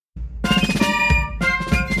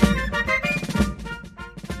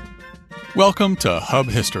Welcome to Hub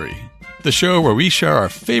History, the show where we share our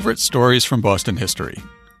favorite stories from Boston history.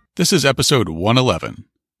 This is episode 111,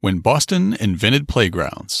 When Boston Invented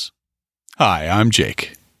Playgrounds. Hi, I'm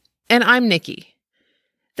Jake. And I'm Nikki.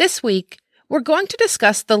 This week, we're going to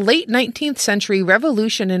discuss the late 19th century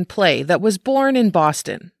revolution in play that was born in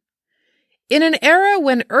Boston. In an era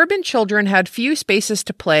when urban children had few spaces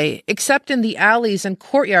to play except in the alleys and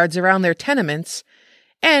courtyards around their tenements,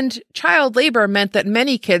 and child labor meant that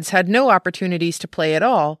many kids had no opportunities to play at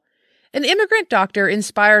all, an immigrant doctor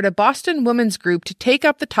inspired a Boston women's group to take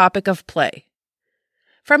up the topic of play.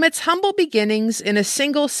 From its humble beginnings in a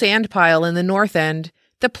single sand pile in the North End,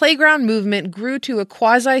 the playground movement grew to a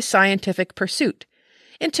quasi-scientific pursuit,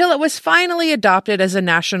 until it was finally adopted as a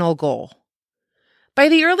national goal. By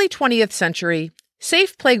the early 20th century,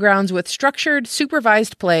 safe playgrounds with structured,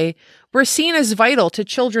 supervised play were seen as vital to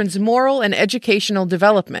children's moral and educational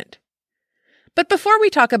development. But before we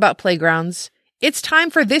talk about playgrounds, it's time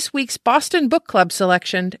for this week's Boston Book Club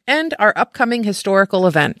selection and our upcoming historical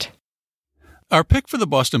event. Our pick for the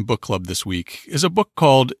Boston Book Club this week is a book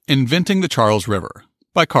called Inventing the Charles River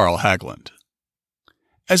by Carl Haglund.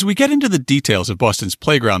 As we get into the details of Boston's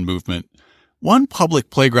playground movement, one public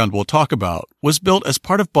playground we'll talk about was built as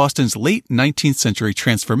part of Boston's late 19th century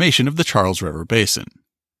transformation of the Charles River Basin.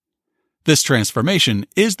 This transformation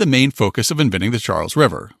is the main focus of Inventing the Charles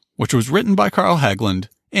River, which was written by Carl Haglund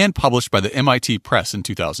and published by the MIT Press in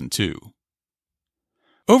 2002.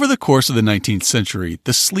 Over the course of the 19th century,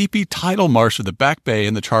 the sleepy tidal marsh of the Back Bay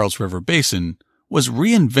and the Charles River Basin was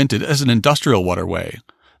reinvented as an industrial waterway,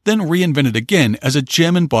 then reinvented again as a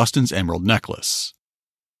gem in Boston's Emerald Necklace.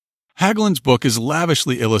 Haglund's book is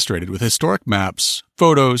lavishly illustrated with historic maps,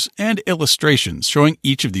 photos, and illustrations showing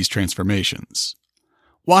each of these transformations.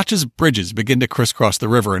 Watch as bridges begin to crisscross the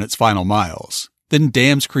river in its final miles. Then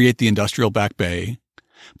dams create the industrial Back Bay.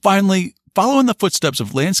 Finally, follow in the footsteps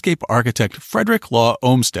of landscape architect Frederick Law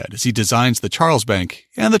Olmsted as he designs the Charles Bank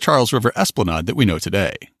and the Charles River Esplanade that we know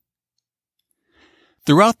today.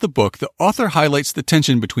 Throughout the book, the author highlights the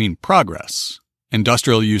tension between progress,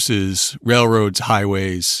 industrial uses, railroads,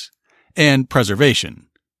 highways, and preservation,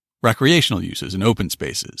 recreational uses and open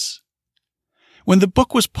spaces. When the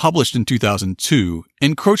book was published in 2002,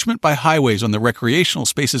 encroachment by highways on the recreational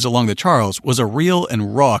spaces along the Charles was a real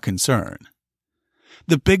and raw concern.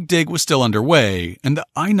 The Big Dig was still underway, and the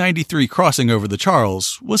I-93 crossing over the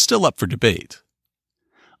Charles was still up for debate.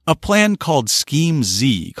 A plan called Scheme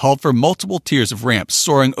Z called for multiple tiers of ramps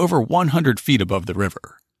soaring over 100 feet above the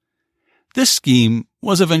river. This scheme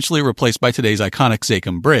was eventually replaced by today's iconic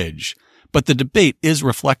Zakim Bridge, but the debate is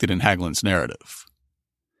reflected in Haglund's narrative.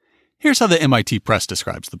 Here's how the MIT Press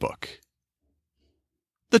describes the book.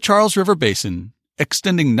 The Charles River Basin,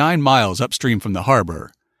 extending 9 miles upstream from the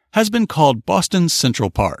harbor, has been called Boston's Central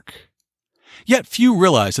Park. Yet few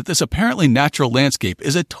realize that this apparently natural landscape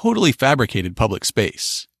is a totally fabricated public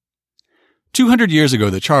space. 200 years ago,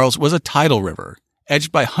 the Charles was a tidal river,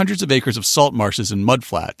 edged by hundreds of acres of salt marshes and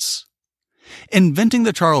mudflats. Inventing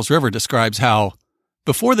the Charles River describes how,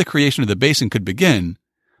 before the creation of the basin could begin,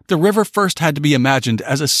 the river first had to be imagined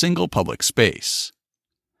as a single public space.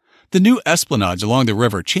 The new esplanades along the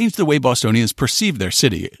river changed the way Bostonians perceived their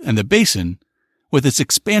city, and the basin, with its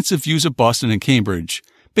expansive views of Boston and Cambridge,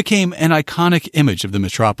 became an iconic image of the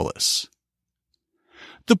metropolis.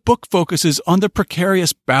 The book focuses on the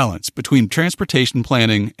precarious balance between transportation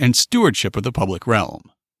planning and stewardship of the public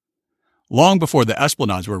realm. Long before the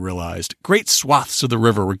esplanades were realized, great swaths of the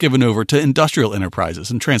river were given over to industrial enterprises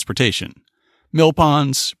and transportation, mill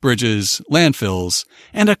ponds, bridges, landfills,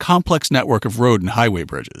 and a complex network of road and highway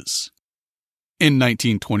bridges. In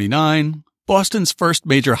 1929, Boston's first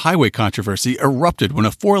major highway controversy erupted when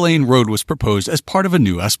a 4-lane road was proposed as part of a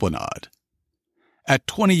new esplanade. At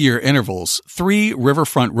 20-year intervals, 3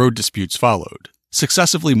 riverfront road disputes followed,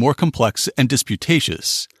 successively more complex and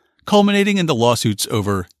disputatious, culminating in the lawsuits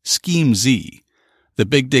over Scheme Z, the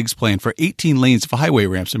Big Dig's plan for 18 lanes of highway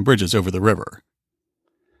ramps and bridges over the river.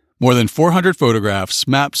 More than 400 photographs,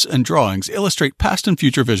 maps, and drawings illustrate past and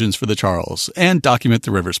future visions for the Charles and document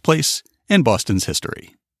the river's place in Boston's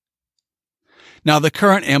history. Now, the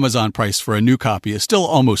current Amazon price for a new copy is still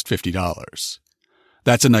almost $50.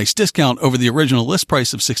 That's a nice discount over the original list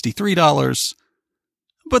price of $63,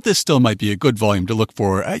 but this still might be a good volume to look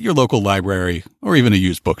for at your local library or even a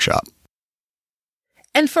used bookshop.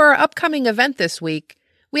 And for our upcoming event this week,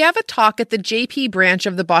 we have a talk at the JP branch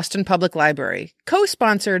of the Boston Public Library,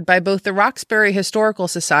 co-sponsored by both the Roxbury Historical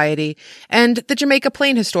Society and the Jamaica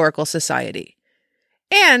Plain Historical Society.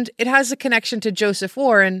 And it has a connection to Joseph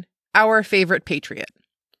Warren, our favorite patriot.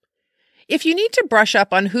 If you need to brush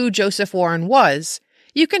up on who Joseph Warren was,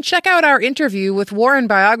 You can check out our interview with Warren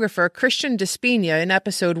biographer Christian Despina in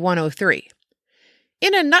episode 103.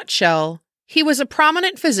 In a nutshell, he was a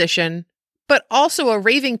prominent physician, but also a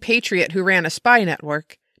raving patriot who ran a spy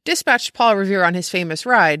network, dispatched Paul Revere on his famous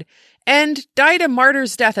ride, and died a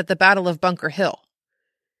martyr's death at the Battle of Bunker Hill.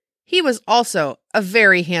 He was also a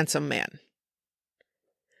very handsome man.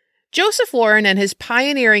 Joseph Warren and his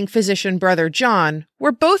pioneering physician brother John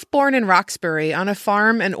were both born in Roxbury on a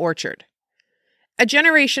farm and orchard. A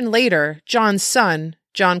generation later, John's son,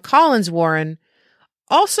 John Collins Warren,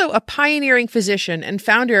 also a pioneering physician and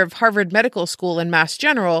founder of Harvard Medical School and Mass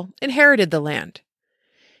General, inherited the land.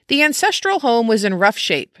 The ancestral home was in rough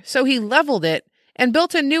shape, so he leveled it and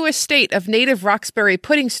built a new estate of native Roxbury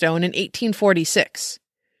pudding stone in 1846.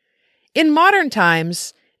 In modern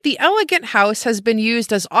times, the elegant house has been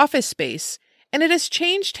used as office space, and it has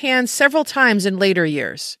changed hands several times in later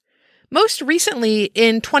years. Most recently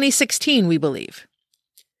in 2016, we believe.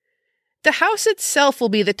 The house itself will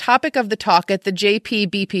be the topic of the talk at the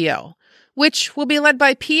JP-BPL, which will be led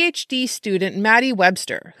by PhD student Maddie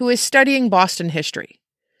Webster, who is studying Boston history.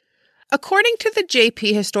 According to the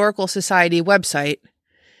JP Historical Society website,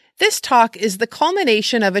 this talk is the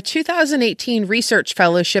culmination of a 2018 research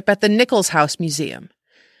fellowship at the Nichols House Museum.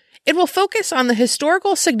 It will focus on the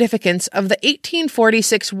historical significance of the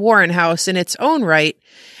 1846 Warren House in its own right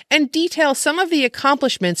and detail some of the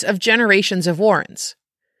accomplishments of generations of Warrens.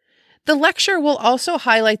 The lecture will also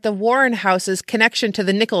highlight the Warren House's connection to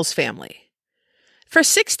the Nichols family. For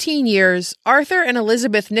 16 years, Arthur and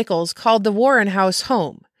Elizabeth Nichols called the Warren House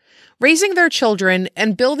home, raising their children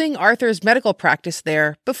and building Arthur's medical practice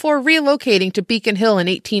there before relocating to Beacon Hill in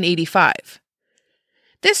 1885.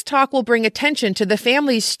 This talk will bring attention to the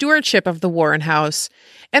family's stewardship of the Warren House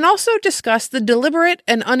and also discuss the deliberate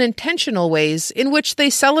and unintentional ways in which they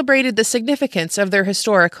celebrated the significance of their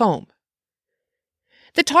historic home.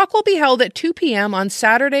 The talk will be held at 2 p.m. on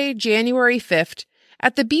Saturday, January 5th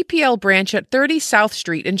at the BPL branch at 30 South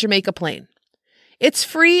Street in Jamaica Plain. It's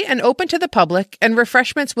free and open to the public, and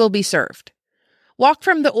refreshments will be served. Walk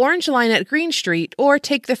from the Orange Line at Green Street or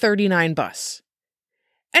take the 39 bus.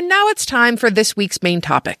 And now it's time for this week's main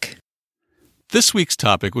topic. This week's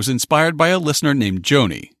topic was inspired by a listener named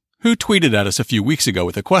Joni, who tweeted at us a few weeks ago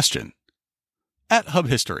with a question. At Hub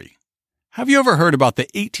History, have you ever heard about the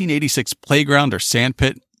 1886 playground or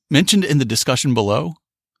sandpit mentioned in the discussion below?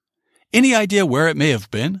 Any idea where it may have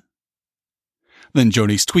been? Then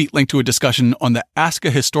Joni's tweet linked to a discussion on the Ask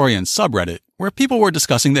a Historian subreddit where people were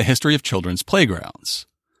discussing the history of children's playgrounds.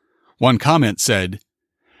 One comment said,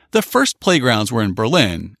 "The first playgrounds were in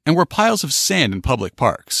Berlin and were piles of sand in public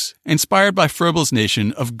parks, inspired by Froebel's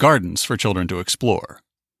notion of gardens for children to explore.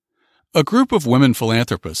 A group of women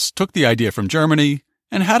philanthropists took the idea from Germany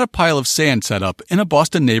and had a pile of sand set up in a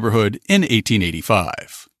Boston neighborhood in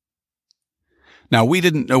 1885. Now, we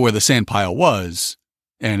didn't know where the sand pile was,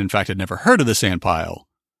 and in fact had never heard of the sand pile,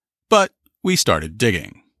 but we started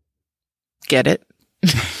digging." Get it?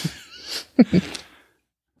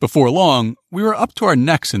 Before long, we were up to our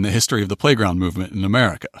necks in the history of the playground movement in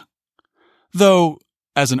America. Though,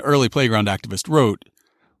 as an early playground activist wrote,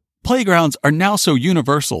 playgrounds are now so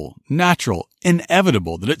universal, natural,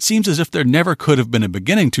 inevitable that it seems as if there never could have been a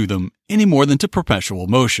beginning to them any more than to perpetual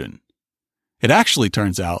motion. It actually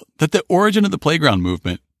turns out that the origin of the playground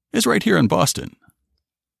movement is right here in Boston.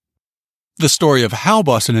 The story of how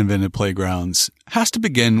Boston invented playgrounds has to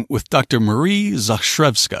begin with Dr. Marie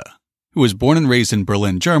Zachrzewska, who was born and raised in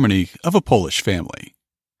Berlin, Germany, of a Polish family.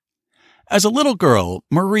 As a little girl,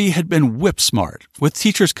 Marie had been whip-smart, with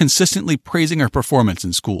teachers consistently praising her performance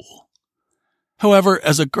in school. However,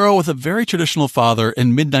 as a girl with a very traditional father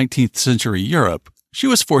in mid-19th century Europe, she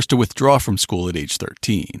was forced to withdraw from school at age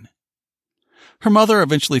 13. Her mother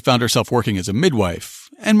eventually found herself working as a midwife,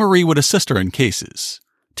 and Marie would assist her in cases,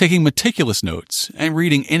 taking meticulous notes and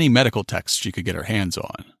reading any medical text she could get her hands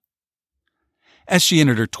on. As she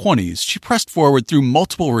entered her 20s, she pressed forward through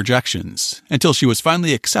multiple rejections until she was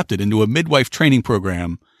finally accepted into a midwife training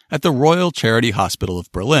program at the Royal Charity Hospital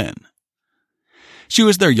of Berlin. She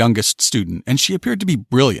was their youngest student, and she appeared to be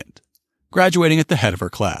brilliant, graduating at the head of her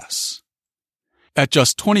class. At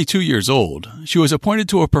just 22 years old, she was appointed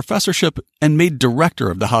to a professorship and made director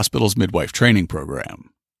of the hospital's midwife training program.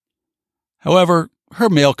 However, her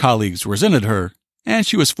male colleagues resented her, and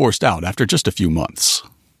she was forced out after just a few months.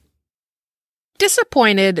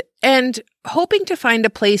 Disappointed and hoping to find a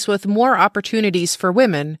place with more opportunities for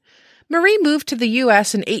women, Marie moved to the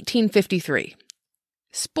U.S. in 1853.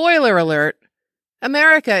 Spoiler alert,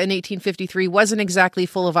 America in 1853 wasn't exactly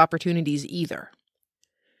full of opportunities either.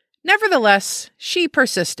 Nevertheless, she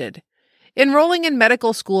persisted, enrolling in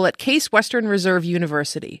medical school at Case Western Reserve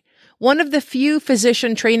University, one of the few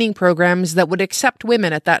physician training programs that would accept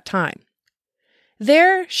women at that time.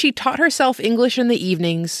 There, she taught herself English in the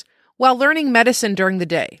evenings while learning medicine during the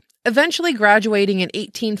day, eventually graduating in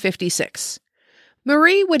 1856.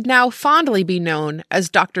 Marie would now fondly be known as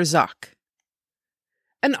Dr. Zak.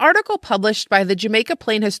 An article published by the Jamaica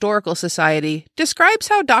Plain Historical Society describes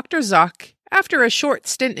how Dr. Zak, after a short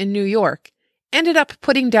stint in New York, ended up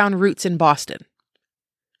putting down roots in Boston.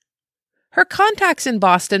 Her contacts in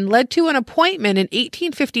Boston led to an appointment in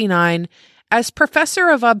 1859 as professor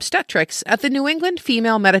of obstetrics at the New England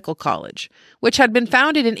Female Medical College, which had been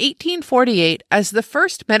founded in 1848 as the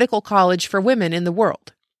first medical college for women in the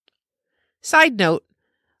world. Side note,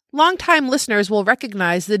 longtime listeners will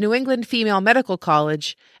recognize the New England Female Medical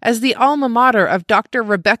College as the alma mater of Dr.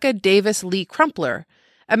 Rebecca Davis Lee Crumpler,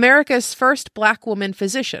 America's first Black woman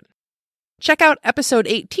physician. Check out episode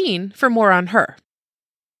 18 for more on her.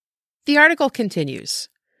 The article continues.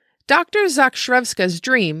 Dr. Zakrzewska's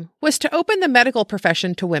dream was to open the medical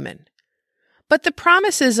profession to women. But the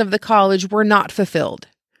promises of the college were not fulfilled.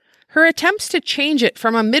 Her attempts to change it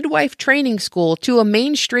from a midwife training school to a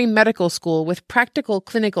mainstream medical school with practical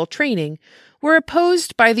clinical training were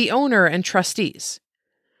opposed by the owner and trustees.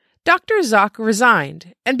 Dr. Zak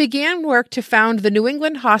resigned and began work to found the New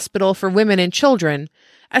England Hospital for Women and Children,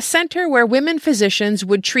 a center where women physicians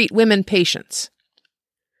would treat women patients.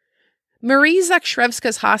 Marie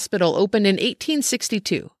Zakrzewska's hospital opened in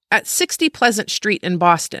 1862 at 60 Pleasant Street in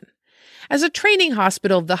Boston, as a training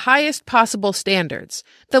hospital of the highest possible standards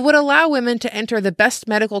that would allow women to enter the best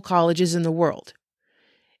medical colleges in the world.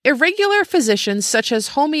 Irregular physicians such as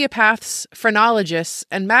homeopaths, phrenologists,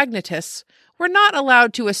 and magnetists were not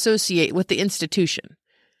allowed to associate with the institution.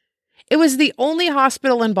 It was the only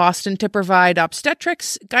hospital in Boston to provide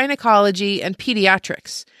obstetrics, gynecology, and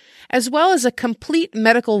pediatrics, as well as a complete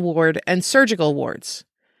medical ward and surgical wards.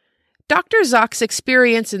 Dr. Zak's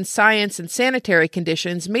experience in science and sanitary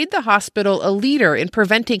conditions made the hospital a leader in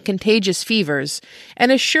preventing contagious fevers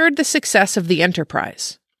and assured the success of the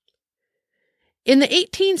enterprise. In the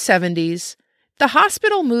 1870s, the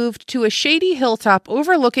hospital moved to a shady hilltop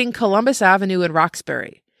overlooking Columbus Avenue in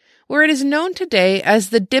Roxbury, where it is known today as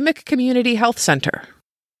the Dimmock Community Health Center.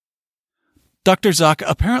 Dr. Zak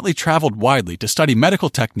apparently traveled widely to study medical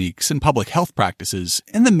techniques and public health practices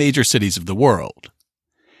in the major cities of the world.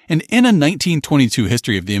 And in a 1922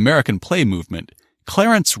 history of the American play movement,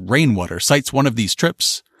 Clarence Rainwater cites one of these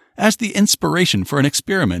trips as the inspiration for an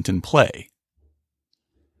experiment in play.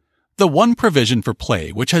 The one provision for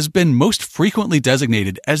play which has been most frequently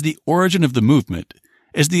designated as the origin of the movement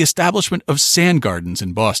is the establishment of sand gardens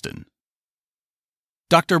in Boston.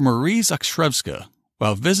 Dr. Marie Zakrzewska,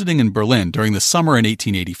 while visiting in Berlin during the summer in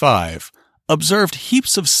 1885, observed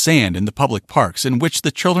heaps of sand in the public parks in which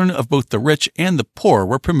the children of both the rich and the poor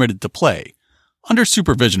were permitted to play, under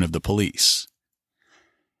supervision of the police.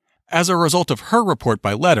 As a result of her report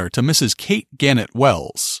by letter to Mrs. Kate Gannett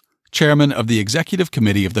Wells, chairman of the Executive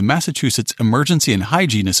Committee of the Massachusetts Emergency and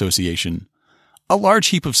Hygiene Association, a large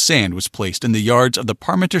heap of sand was placed in the yards of the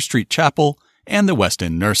Parmenter Street Chapel and the West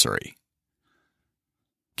End Nursery.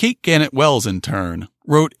 Kate Gannett Wells, in turn,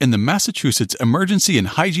 wrote in the Massachusetts Emergency and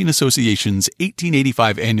Hygiene Association's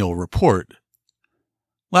 1885 annual report,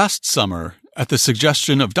 "Last summer, at the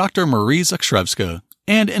suggestion of Dr. Marie Zakrzewska,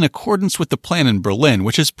 and in accordance with the plan in Berlin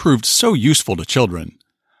which has proved so useful to children,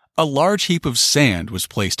 a large heap of sand was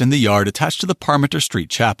placed in the yard attached to the Parmenter Street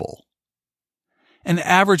Chapel. An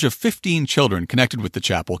average of 15 children connected with the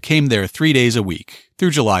chapel came there 3 days a week,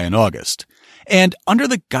 through July and August, and, under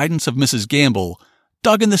the guidance of Mrs. Gamble,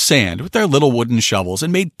 dug in the sand with their little wooden shovels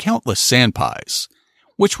and made countless sand pies,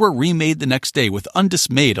 which were remade the next day with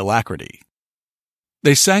undismayed alacrity.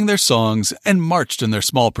 They sang their songs and marched in their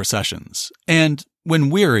small processions, and, when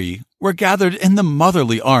weary, were gathered in the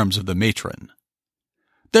motherly arms of the matron.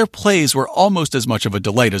 Their plays were almost as much of a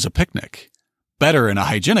delight as a picnic, better in a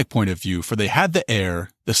hygienic point of view, for they had the air,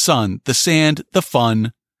 the sun, the sand, the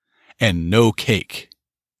fun, and no cake."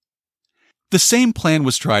 The same plan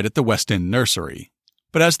was tried at the West End Nursery,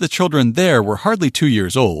 but as the children there were hardly 2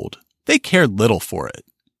 years old, they cared little for it.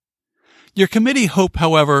 Your committee hope,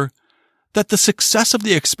 however, that the success of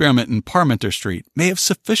the experiment in Parmenter Street may have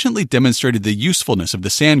sufficiently demonstrated the usefulness of the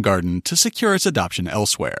sand garden to secure its adoption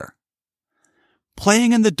elsewhere.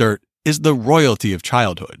 Playing in the dirt is the royalty of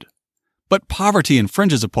childhood, but poverty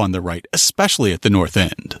infringes upon the right, especially at the North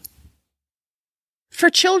End. For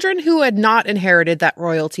children who had not inherited that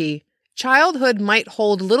royalty, childhood might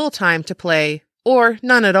hold little time to play, or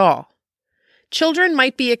none at all. Children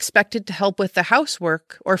might be expected to help with the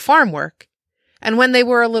housework or farm work, and when they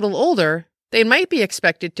were a little older, they might be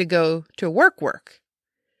expected to go to work.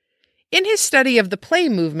 In his study of the play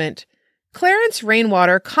movement, Clarence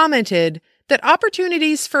Rainwater commented that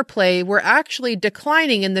opportunities for play were actually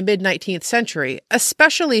declining in the mid-19th century,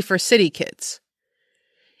 especially for city kids.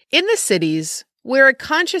 In the cities, where a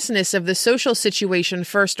consciousness of the social situation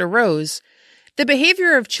first arose, the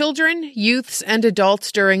behavior of children, youths, and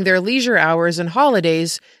adults during their leisure hours and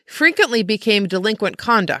holidays frequently became delinquent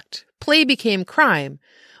conduct. Play became crime,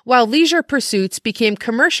 while leisure pursuits became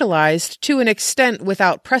commercialized to an extent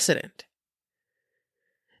without precedent.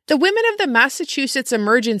 The women of the Massachusetts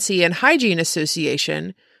Emergency and Hygiene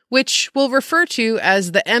Association, which we'll refer to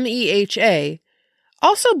as the MEHA,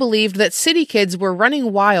 also believed that city kids were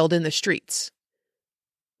running wild in the streets.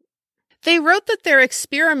 They wrote that their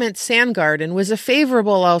experiment sand garden was a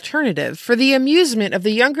favorable alternative for the amusement of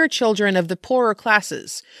the younger children of the poorer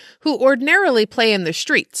classes, who ordinarily play in the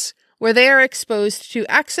streets, where they are exposed to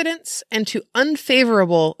accidents and to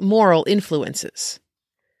unfavorable moral influences.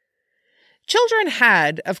 Children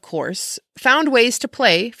had, of course, found ways to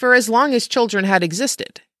play for as long as children had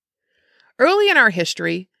existed. Early in our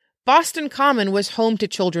history, Boston Common was home to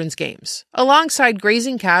children's games, alongside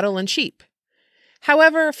grazing cattle and sheep.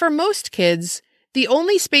 However, for most kids, the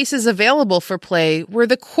only spaces available for play were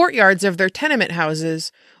the courtyards of their tenement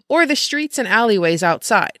houses or the streets and alleyways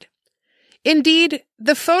outside. Indeed,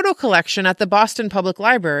 the photo collection at the Boston Public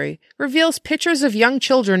Library reveals pictures of young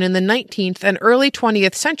children in the 19th and early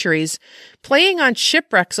 20th centuries playing on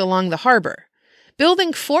shipwrecks along the harbor,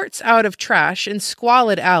 building forts out of trash in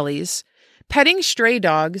squalid alleys, petting stray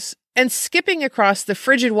dogs, and skipping across the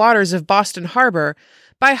frigid waters of Boston Harbor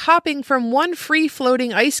by hopping from one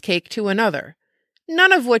free-floating ice cake to another,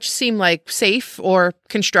 none of which seem like safe or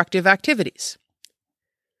constructive activities.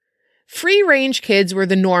 Free-range kids were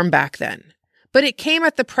the norm back then, but it came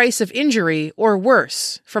at the price of injury, or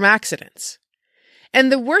worse, from accidents.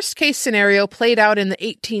 And the worst-case scenario played out in the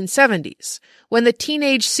 1870s, when the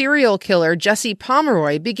teenage serial killer Jesse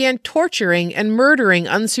Pomeroy began torturing and murdering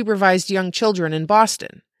unsupervised young children in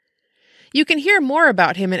Boston. You can hear more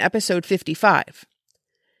about him in episode 55.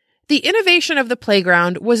 The innovation of the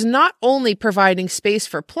playground was not only providing space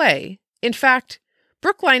for play. In fact,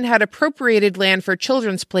 Brookline had appropriated land for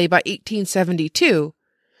children's play by 1872,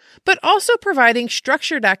 but also providing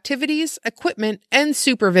structured activities, equipment, and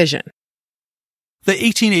supervision. The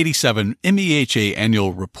 1887 MEHA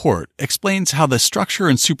annual report explains how the structure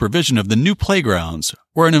and supervision of the new playgrounds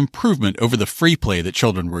were an improvement over the free play that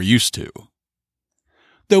children were used to.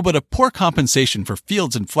 Though but a poor compensation for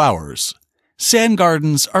fields and flowers, sand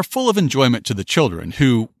gardens are full of enjoyment to the children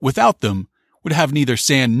who, without them, would have neither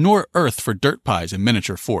sand nor earth for dirt pies and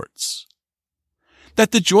miniature forts.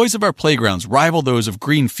 That the joys of our playgrounds rival those of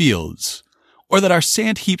green fields, or that our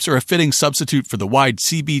sand heaps are a fitting substitute for the wide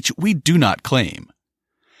sea beach, we do not claim.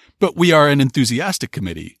 But we are an enthusiastic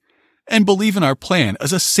committee, and believe in our plan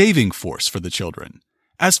as a saving force for the children,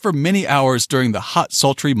 as for many hours during the hot,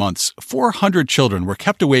 sultry months, 400 children were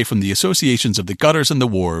kept away from the associations of the gutters and the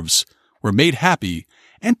wharves, were made happy,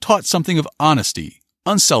 and taught something of honesty,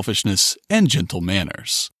 unselfishness, and gentle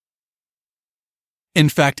manners. In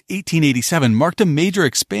fact, 1887 marked a major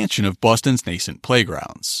expansion of Boston's nascent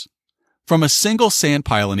playgrounds. From a single sand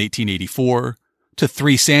pile in 1884 to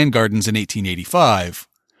 3 sand gardens in 1885,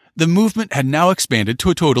 the movement had now expanded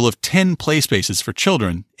to a total of 10 play spaces for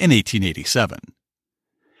children in 1887.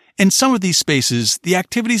 In some of these spaces, the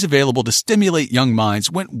activities available to stimulate young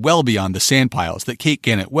minds went well beyond the sand piles that Kate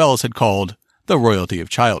Gannett Wells had called the royalty of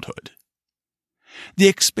childhood. The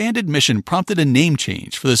expanded mission prompted a name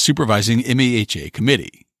change for the supervising MEHA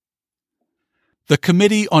committee. The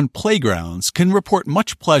Committee on Playgrounds can report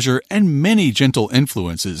much pleasure and many gentle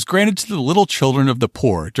influences granted to the little children of the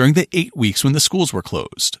poor during the 8 weeks when the schools were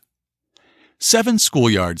closed. 7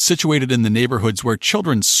 schoolyards situated in the neighborhoods where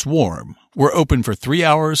children swarm were open for 3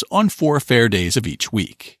 hours on 4 fair days of each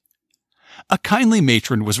week. A kindly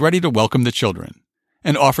matron was ready to welcome the children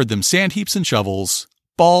and offered them sand heaps and shovels,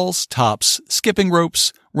 balls, tops, skipping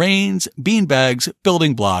ropes, reins, beanbags,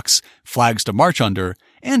 building blocks, flags to march under,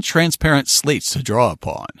 and transparent slates to draw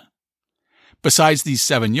upon. Besides these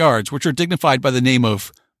 7 yards, which are dignified by the name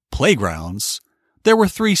of playgrounds, there were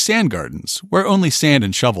 3 sand gardens where only sand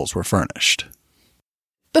and shovels were furnished.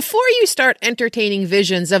 Before you start entertaining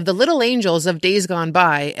visions of the little angels of days gone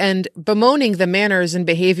by and bemoaning the manners and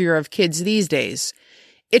behavior of kids these days,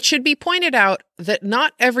 it should be pointed out that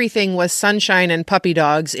not everything was sunshine and puppy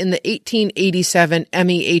dogs in the 1887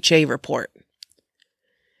 MEHA report.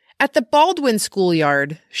 At the Baldwin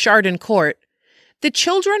Schoolyard, Chardon Court, the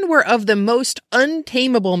children were of the most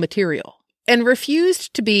untamable material. and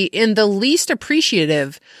refused to be in the least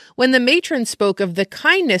appreciative when the matron spoke of the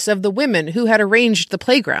kindness of the women who had arranged the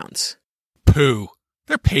playgrounds. Pooh,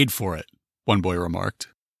 they're paid for it, one boy remarked.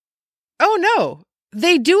 Oh no,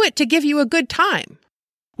 they do it to give you a good time.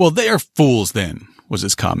 Well, they are fools then, was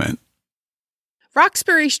his comment.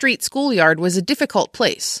 Roxbury Street schoolyard was a difficult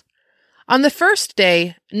place. On the first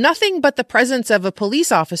day, nothing but the presence of a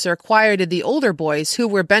police officer quieted the older boys who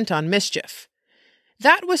were bent on mischief.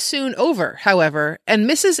 That was soon over, however, and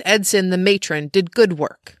Mrs. Edson, the matron, did good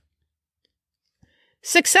work.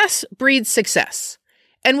 Success breeds success,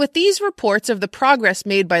 and with these reports of the progress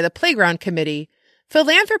made by the playground committee,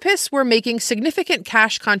 philanthropists were making significant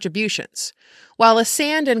cash contributions, while a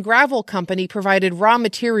sand and gravel company provided raw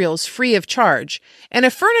materials free of charge, and a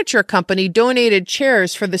furniture company donated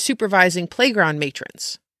chairs for the supervising playground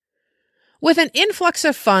matrons. With an influx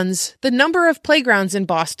of funds, the number of playgrounds in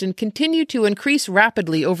Boston continued to increase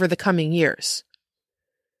rapidly over the coming years.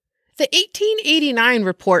 The 1889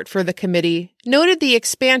 report for the committee noted the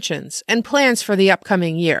expansions and plans for the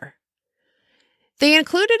upcoming year. They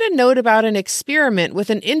included a note about an experiment with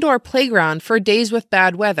an indoor playground for days with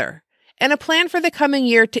bad weather, and a plan for the coming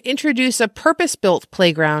year to introduce a purpose-built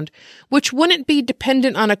playground which wouldn't be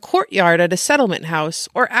dependent on a courtyard at a settlement house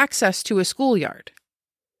or access to a schoolyard.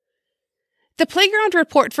 The playground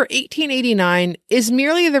report for 1889 is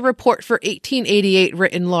merely the report for 1888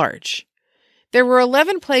 written large. There were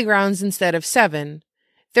 11 playgrounds instead of 7.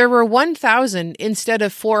 There were 1,000 instead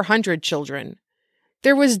of 400 children.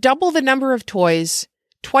 There was double the number of toys,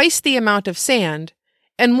 twice the amount of sand,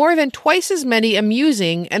 and more than twice as many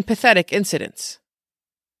amusing and pathetic incidents.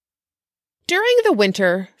 During the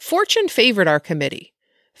winter, fortune favored our committee.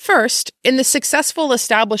 First, in the successful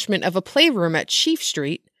establishment of a playroom at Sheaf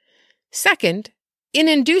Street. Second, in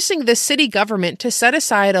inducing the city government to set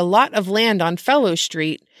aside a lot of land on Fellow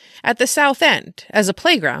Street at the south end as a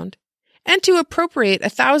playground, and to appropriate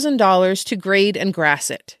 $1,000 to grade and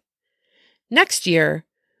grass it. Next year,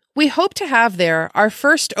 we hope to have there our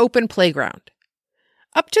first open playground.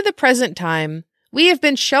 Up to the present time, we have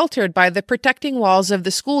been sheltered by the protecting walls of the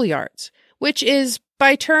schoolyards, which is,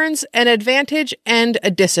 by turns, an advantage and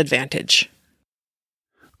a disadvantage.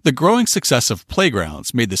 The growing success of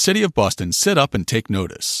playgrounds made the city of Boston sit up and take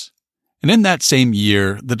notice. And in that same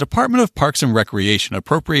year, the Department of Parks and Recreation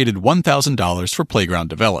appropriated $1,000 for playground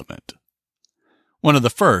development. One of the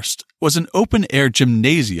first was an open-air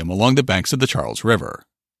gymnasium along the banks of the Charles River.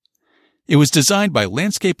 It was designed by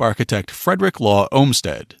landscape architect Frederick Law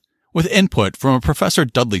Olmsted, with input from a Professor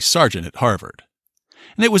Dudley Sargent at Harvard.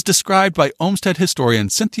 And it was described by Olmsted historian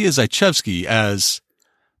Cynthia Zychewski as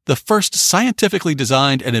the first scientifically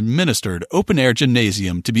designed and administered open-air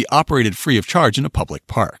gymnasium to be operated free of charge in a public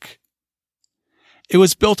park. It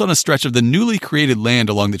was built on a stretch of the newly created land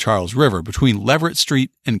along the Charles River between Leverett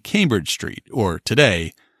Street and Cambridge Street, or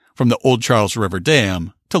today, from the Old Charles River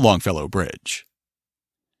Dam to Longfellow Bridge.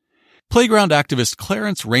 Playground activist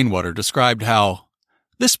Clarence Rainwater described how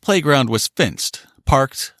this playground was fenced,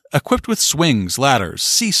 parked, equipped with swings, ladders,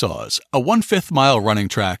 seesaws, a 1/5 mile running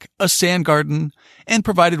track, a sand garden, and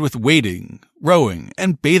provided with wading, rowing,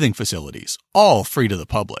 and bathing facilities, all free to the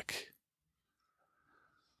public.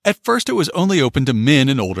 At first it was only open to men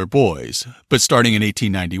and older boys, but starting in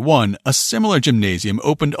 1891, a similar gymnasium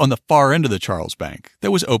opened on the far end of the Charles Bank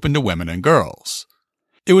that was open to women and girls.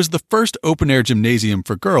 It was the first open-air gymnasium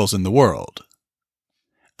for girls in the world.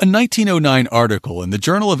 A 1909 article in the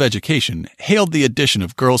Journal of Education hailed the addition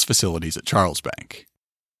of girls' facilities at Charles Bank.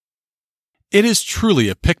 It is truly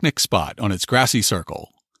a picnic spot on its grassy circle,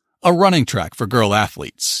 a running track for girl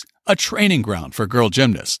athletes, a training ground for girl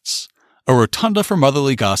gymnasts, a rotunda for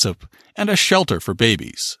motherly gossip, and a shelter for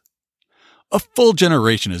babies. A full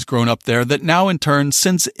generation has grown up there that now in turn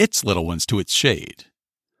sends its little ones to its shade.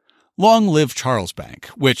 Long live Charles Bank,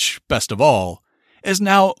 which, best of all, is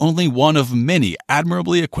now only one of many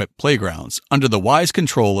admirably equipped playgrounds under the wise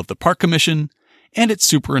control of the Park Commission and its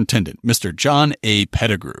superintendent, Mr. John A.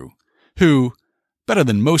 Pettigrew, who, better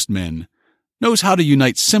than most men, knows how to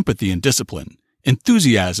unite sympathy and discipline,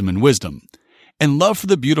 enthusiasm and wisdom, and love for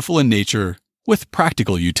the beautiful in nature with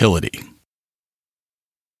practical utility.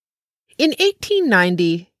 In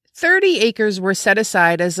 1890, 30 acres were set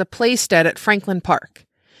aside as a playstead at Franklin Park,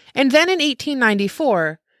 and then in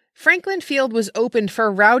 1894, Franklin Field was opened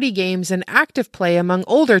for rowdy games and active play among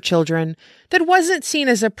older children that wasn't seen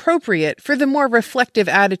as appropriate for the more reflective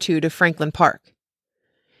attitude of Franklin Park.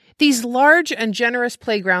 These large and generous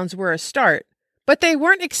playgrounds were a start, but they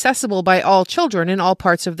weren't accessible by all children in all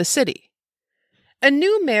parts of the city. A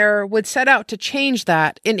new mayor would set out to change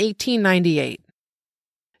that in 1898.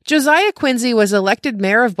 Josiah Quincy was elected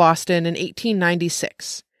mayor of Boston in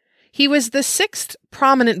 1896. He was the sixth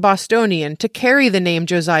prominent Bostonian to carry the name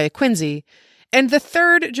Josiah Quincy, and the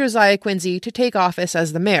third Josiah Quincy to take office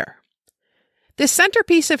as the mayor. The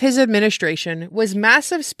centerpiece of his administration was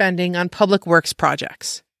massive spending on public works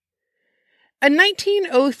projects. A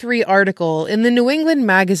 1903 article in the New England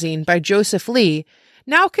Magazine by Joseph Lee,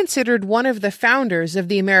 now considered one of the founders of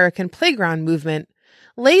the American playground movement,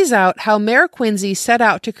 lays out how Mayor Quincy set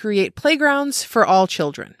out to create playgrounds for all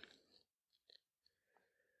children.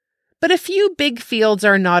 But a few big fields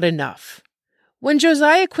are not enough. When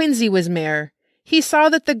Josiah Quincy was mayor, he saw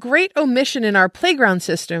that the great omission in our playground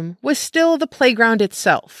system was still the playground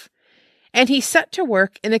itself, and he set to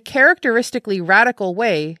work in a characteristically radical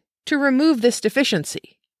way to remove this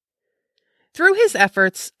deficiency. Through his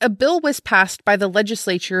efforts, a bill was passed by the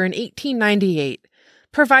legislature in 1898,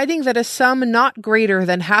 providing that a sum not greater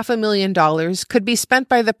than $500,000 could be spent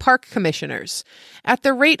by the park commissioners, at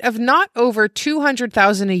the rate of not over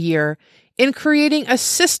 $200,000 a year, in creating a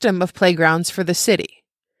system of playgrounds for the city.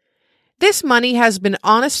 This money has been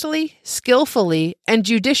honestly, skillfully, and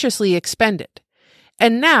judiciously expended.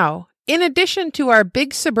 And now, in addition to our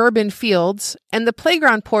big suburban fields and the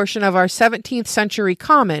playground portion of our 17th century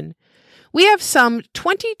common, we have some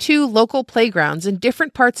 22 local playgrounds in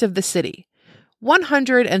different parts of the city,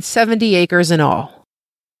 170 acres in all.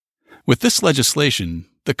 With this legislation,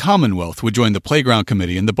 the Commonwealth would join the Playground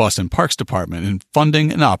Committee in the Boston Parks Department in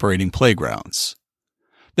funding and operating playgrounds.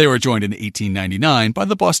 They were joined in 1899 by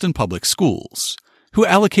the Boston Public Schools, who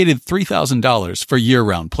allocated $3,000 for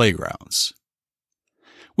year-round playgrounds.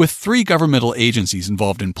 With 3 governmental agencies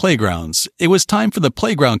involved in playgrounds, it was time for the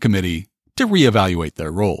Playground Committee to reevaluate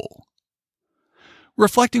their role.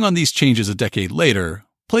 Reflecting on these changes a decade later,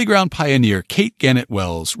 playground pioneer Kate Gannett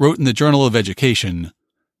Wells wrote in the Journal of Education,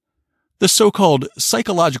 "The so-called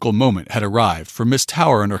psychological moment had arrived for Miss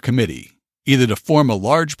Tower and her committee, either to form a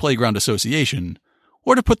large playground association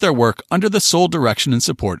or to put their work under the sole direction and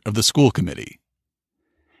support of the school committee.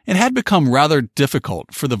 It had become rather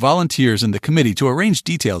difficult for the volunteers in the committee to arrange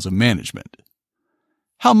details of management.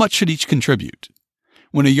 How much should each contribute?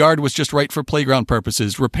 When a yard was just right for playground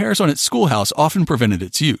purposes, repairs on its schoolhouse often prevented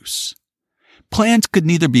its use. Plans could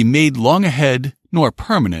neither be made long ahead nor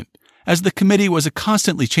permanent, as the committee was a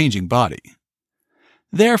constantly changing body.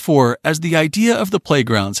 Therefore, as the idea of the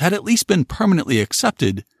playgrounds had at least been permanently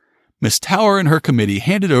accepted, Miss Tower and her committee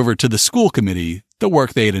handed over to the school committee the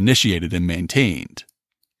work they had initiated and maintained.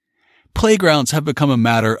 Playgrounds have become a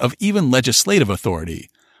matter of even legislative authority,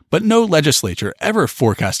 but no legislature ever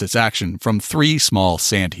forecast its action from 3 small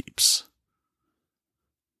sand heaps."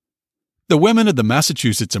 The women of the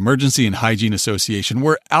Massachusetts Emergency and Hygiene Association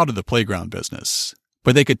were out of the playground business,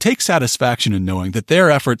 but they could take satisfaction in knowing that their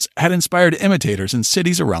efforts had inspired imitators in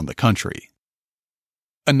cities around the country.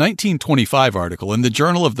 A 1925 article in the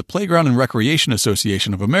Journal of the Playground and Recreation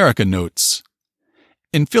Association of America notes,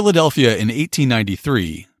 "In Philadelphia in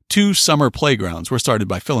 1893, 2 summer playgrounds were started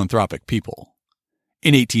by philanthropic people.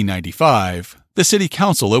 In 1895, the city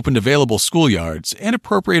council opened available schoolyards and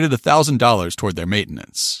appropriated $1,000 toward their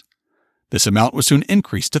maintenance. This amount was soon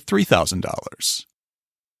increased to $3,000.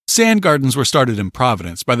 Sand gardens were started in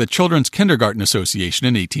Providence by the Children's Kindergarten Association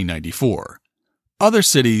in 1894. Other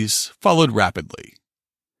cities followed rapidly.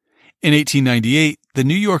 In 1898, the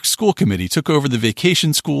New York School Committee took over the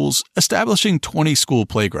vacation schools, establishing 20 school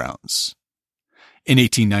playgrounds. In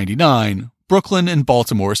 1899, Brooklyn and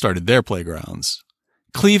Baltimore started their playgrounds.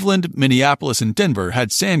 Cleveland, Minneapolis, and Denver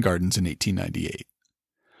had sand gardens in 1898.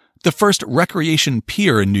 The first recreation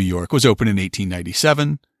pier in New York was opened in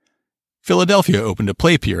 1897. Philadelphia opened a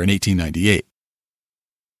play pier in 1898.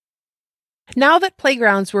 Now that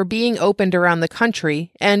playgrounds were being opened around the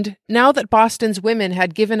country, and now that Boston's women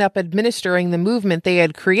had given up administering the movement they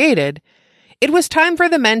had created, it was time for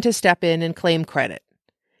the men to step in and claim credit.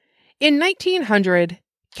 In 1900,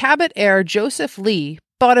 Cabot heir Joseph Lee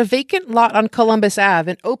bought a vacant lot on Columbus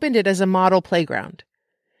Ave and opened it as a model playground.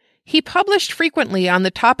 He published frequently on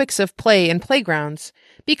the topics of play and playgrounds,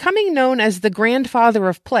 becoming known as the grandfather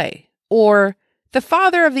of play, or the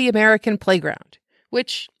father of the American playground,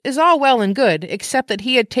 which is all well and good, except that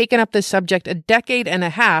he had taken up the subject a decade and a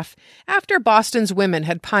half after Boston's women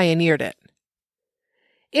had pioneered it.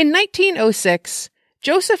 In 1906,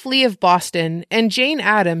 Joseph Lee of Boston and Jane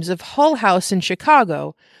Addams of Hull House in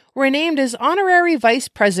Chicago were named as honorary vice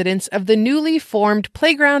presidents of the newly formed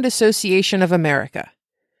Playground Association of America.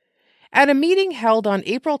 At a meeting held on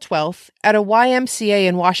April 12th at a YMCA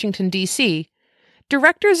in Washington, D.C.,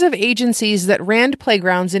 directors of agencies that ran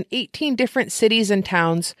playgrounds in 18 different cities and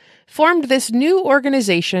towns formed this new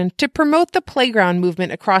organization to promote the playground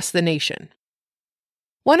movement across the nation.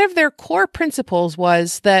 One of their core principles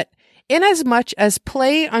was that, inasmuch as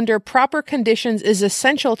play under proper conditions is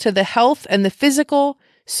essential to the health and the physical,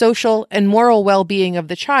 social, and moral well-being of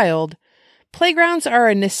the child, playgrounds are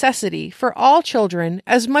a necessity for all children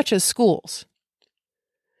as much as schools.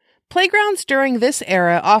 Playgrounds during this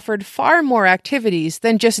era offered far more activities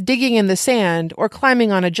than just digging in the sand or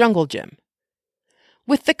climbing on a jungle gym.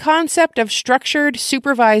 With the concept of structured,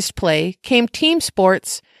 supervised play came team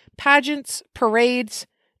sports, pageants, parades,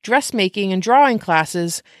 dressmaking and drawing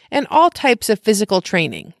classes, and all types of physical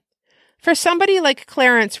training. For somebody like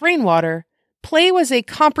Clarence Rainwater, play was a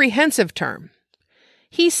comprehensive term.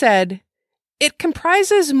 He said, "It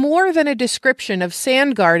comprises more than a description of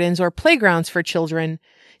sand gardens or playgrounds for children,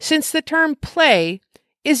 since the term play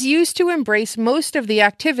is used to embrace most of the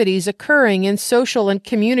activities occurring in social and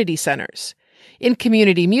community centers, in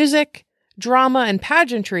community music, drama and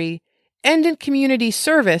pageantry, and in community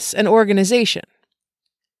service and organization."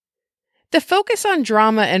 The focus on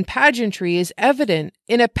drama and pageantry is evident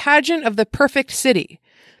in A Pageant of the Perfect City,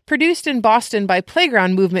 produced in Boston by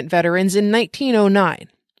Playground Movement veterans in 1909.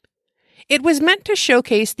 It was meant to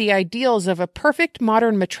showcase the ideals of a perfect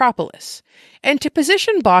modern metropolis, and to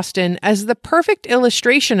position Boston as the perfect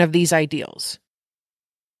illustration of these ideals.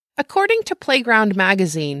 According to Playground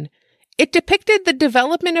magazine, it depicted the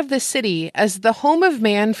development of the city as the home of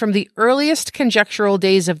man from the earliest conjectural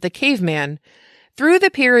days of the caveman, through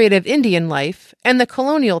the period of Indian life and the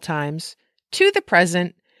colonial times, to the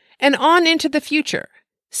present, and on into the future,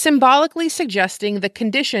 symbolically suggesting the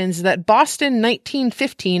conditions that Boston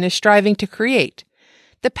 1915 is striving to create,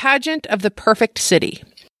 the pageant of the perfect city.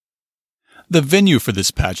 The venue for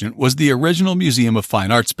this pageant was the original Museum of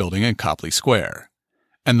Fine Arts building in Copley Square,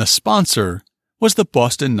 and the sponsor was the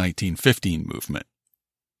Boston 1915 movement.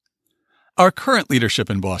 Our current leadership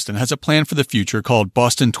in Boston has a plan for the future called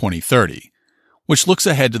Boston 2030, which looks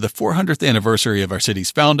ahead to the 400th anniversary of our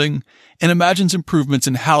city's founding and imagines improvements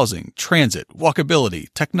in housing, transit, walkability,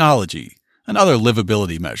 technology, and other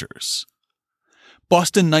livability measures.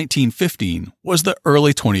 Boston 1915 was the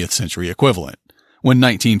early 20th century equivalent, when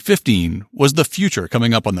 1915 was the future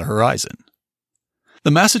coming up on the horizon.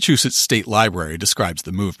 The Massachusetts State Library describes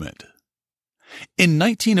the movement. In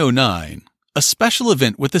 1909, a special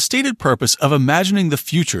event with the stated purpose of imagining the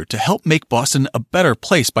future to help make Boston a better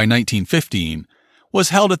place by 1915 was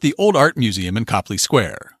held at the Old Art Museum in Copley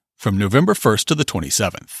Square, from November 1st to the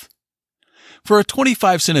 27th. For a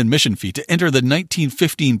 25-cent admission fee to enter the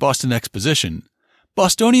 1915 Boston Exposition,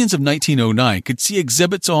 Bostonians of 1909 could see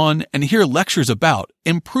exhibits on and hear lectures about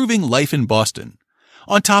improving life in Boston,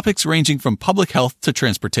 on topics ranging from public health to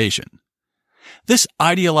transportation. This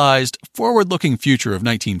idealized, forward-looking future of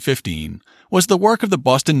 1915 was the work of the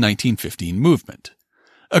Boston 1915 movement,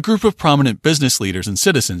 a group of prominent business leaders and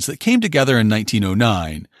citizens that came together in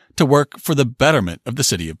 1909 to work for the betterment of the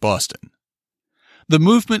city of Boston. The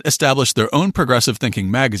movement established their own progressive thinking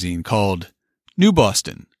magazine called New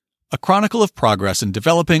Boston, a chronicle of progress in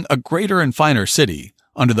developing a greater and finer city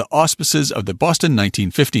under the auspices of the Boston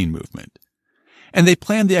 1915 movement. And they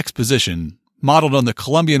planned the exposition, modeled on the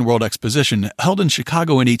Columbian World Exposition held in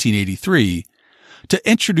Chicago in 1883, to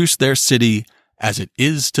introduce their city as it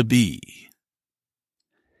is to be.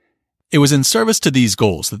 It was in service to these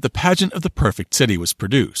goals that the Pageant of the Perfect City was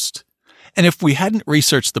produced, and if we hadn't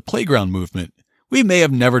researched the playground movement, we may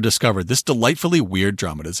have never discovered this delightfully weird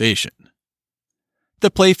dramatization.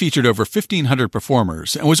 The play featured over 1,500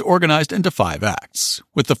 performers and was organized into 5 acts,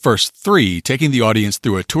 with the first 3 taking the audience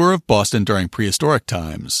through a tour of Boston during prehistoric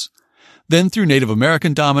times, then through Native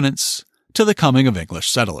American dominance, to the coming of English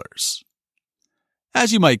settlers.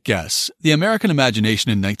 As you might guess, the American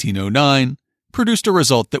imagination in 1909 produced a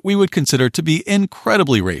result that we would consider to be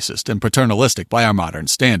incredibly racist and paternalistic by our modern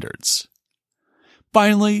standards.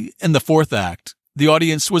 Finally, in the 4th act, the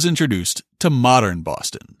audience was introduced to modern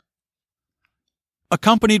Boston.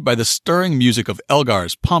 Accompanied by the stirring music of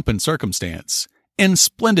Elgar's Pomp and Circumstance, in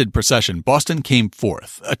splendid procession Boston came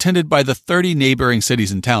forth, attended by the 30 neighboring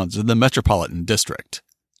cities and towns in the metropolitan district.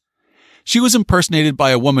 She was impersonated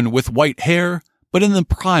by a woman with white hair, but in the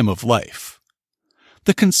prime of life.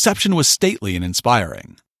 The conception was stately and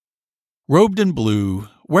inspiring. Robed in blue,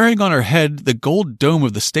 wearing on her head the gold dome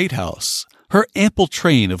of the State House, her ample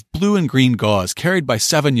train of blue and green gauze carried by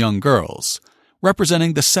 7 young girls,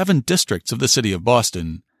 representing the 7 districts of the city of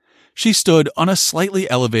Boston, she stood on a slightly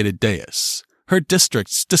elevated dais, her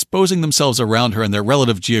districts disposing themselves around her in their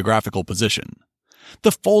relative geographical position,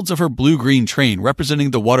 the folds of her blue-green train representing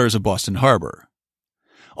the waters of Boston Harbor,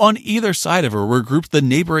 On either side of her were grouped the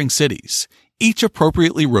neighboring cities, each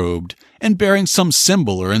appropriately robed and bearing some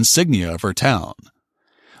symbol or insignia of her town.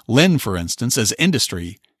 Lynn, for instance, as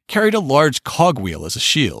Industry, carried a large cogwheel as a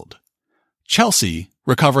shield. Chelsea,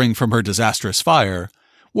 recovering from her disastrous fire,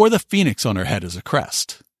 wore the phoenix on her head as a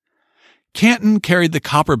crest. Canton carried the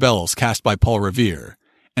copper bells cast by Paul Revere,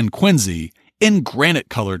 and Quincy, in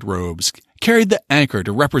granite-colored robes, carried the anchor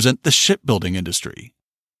to represent the shipbuilding industry.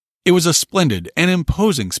 It was a splendid and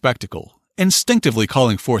imposing spectacle, instinctively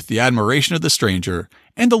calling forth the admiration of the stranger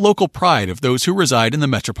and the local pride of those who reside in the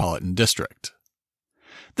metropolitan district.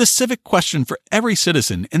 The civic question for every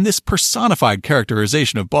citizen in this personified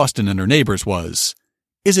characterization of Boston and her neighbors was,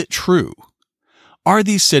 is it true? Are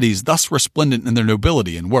these cities thus resplendent in their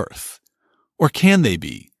nobility and worth? Or can they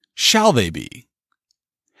be? Shall they be?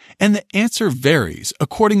 And the answer varies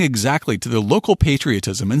according exactly to the local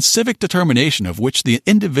patriotism and civic determination of which the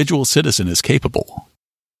individual citizen is capable.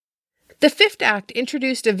 The Fifth Act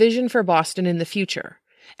introduced a vision for Boston in the future,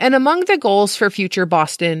 and among the goals for future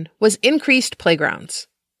Boston was increased playgrounds.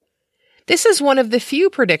 This is one of the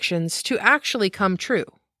few predictions to actually come true.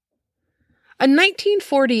 A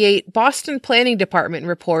 1948 Boston Planning Department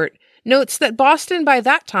report notes that Boston by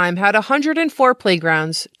that time had 104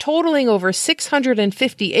 playgrounds totaling over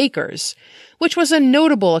 650 acres, which was a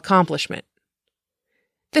notable accomplishment.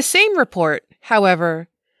 The same report, however,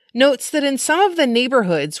 notes that in some of the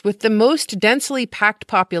neighborhoods with the most densely packed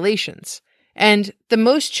populations and the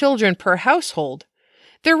most children per household,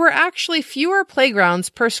 there were actually fewer playgrounds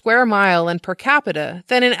per square mile and per capita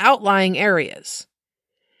than in outlying areas.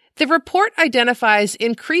 The report identifies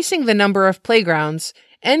increasing the number of playgrounds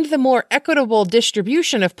and the more equitable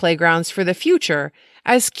distribution of playgrounds for the future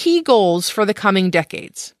as key goals for the coming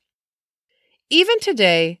decades. Even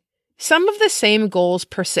today, some of the same goals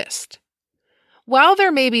persist. While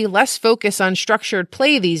there may be less focus on structured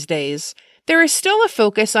play these days, there is still a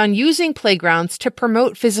focus on using playgrounds to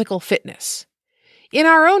promote physical fitness. In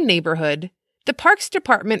our own neighborhood, the Parks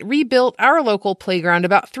Department rebuilt our local playground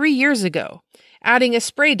about 3 years ago, adding a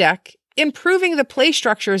spray deck, improving the play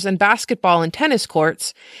structures and basketball and tennis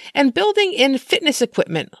courts, and building in fitness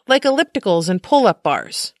equipment like ellipticals and pull-up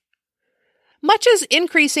bars. Much as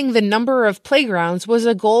increasing the number of playgrounds was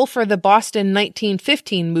a goal for the Boston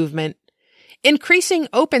 1915 movement, increasing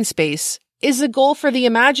open space is a goal for the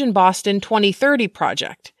Imagine Boston 2030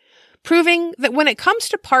 project, proving that when it comes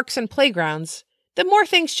to parks and playgrounds, the more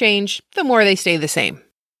things change, the more they stay the same.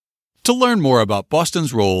 To learn more about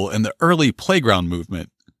Boston's role in the early playground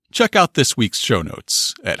movement, check out this week's show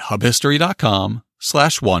notes at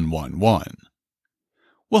hubhistory.com/111.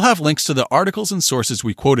 We'll have links to the articles and sources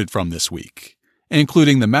we quoted from this week,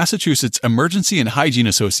 including the Massachusetts Emergency and Hygiene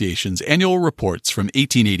Association's annual reports from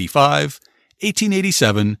 1885,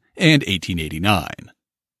 1887, and 1889.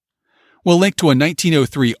 We'll link to a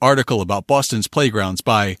 1903 article about Boston's playgrounds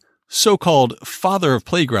by so-called Father of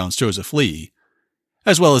Playgrounds Joseph Lee,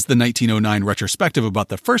 as well as the 1909 retrospective about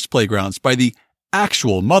the first playgrounds by the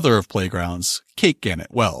actual mother of playgrounds, Kate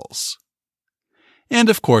Gannett Wells. And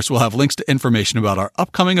of course, we'll have links to information about our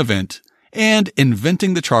upcoming event and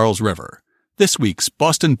Inventing the Charles River, this week's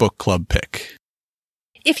Boston Book Club pick.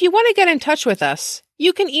 If you want to get in touch with us,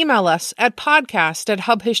 you can email us at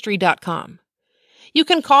podcast@hubhistory.com. You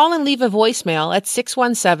can call and leave a voicemail at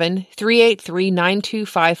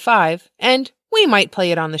 617-383-9255, and we might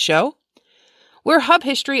play it on the show. We're Hub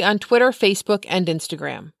History on Twitter, Facebook, and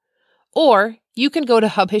Instagram. Or you can go to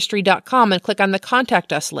hubhistory.com and click on the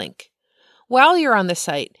Contact Us link. While you're on the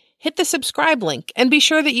site, hit the subscribe link and be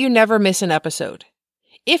sure that you never miss an episode.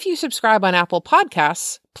 If you subscribe on Apple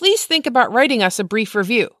Podcasts, please think about writing us a brief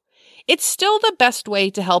review. It's still the best way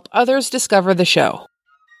to help others discover the show.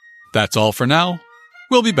 That's all for now.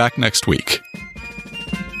 We'll be back next week.